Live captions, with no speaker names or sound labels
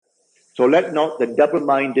So let not the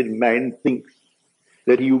double-minded man think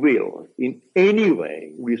that he will in any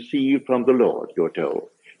way receive from the Lord, you're told.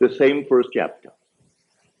 The same first chapter.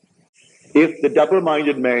 If the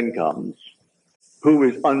double-minded man comes, who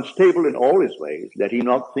is unstable in all his ways, let he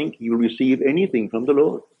not think he will receive anything from the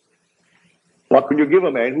Lord. What can you give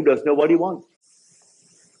a man who doesn't know what he wants?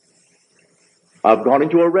 I've gone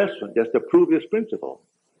into a restaurant just to prove this principle.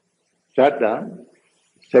 Sat down,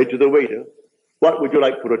 said to the waiter, what would you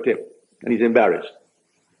like for a tip? And he's embarrassed.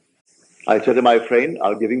 I said to my friend,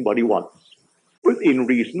 I'll give him what he wants. Within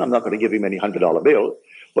reason, I'm not going to give him any $100 bill,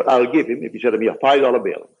 but I'll give him, if he said to me, a $5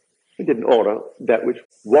 bill. He didn't order that which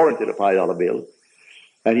warranted a $5 bill.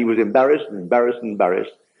 And he was embarrassed and embarrassed and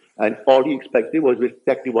embarrassed. And all he expected was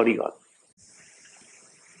exactly what he got.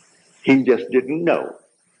 He just didn't know.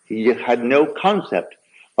 He just had no concept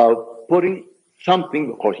of putting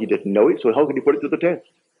something, of course he didn't know it, so how could he put it to the test?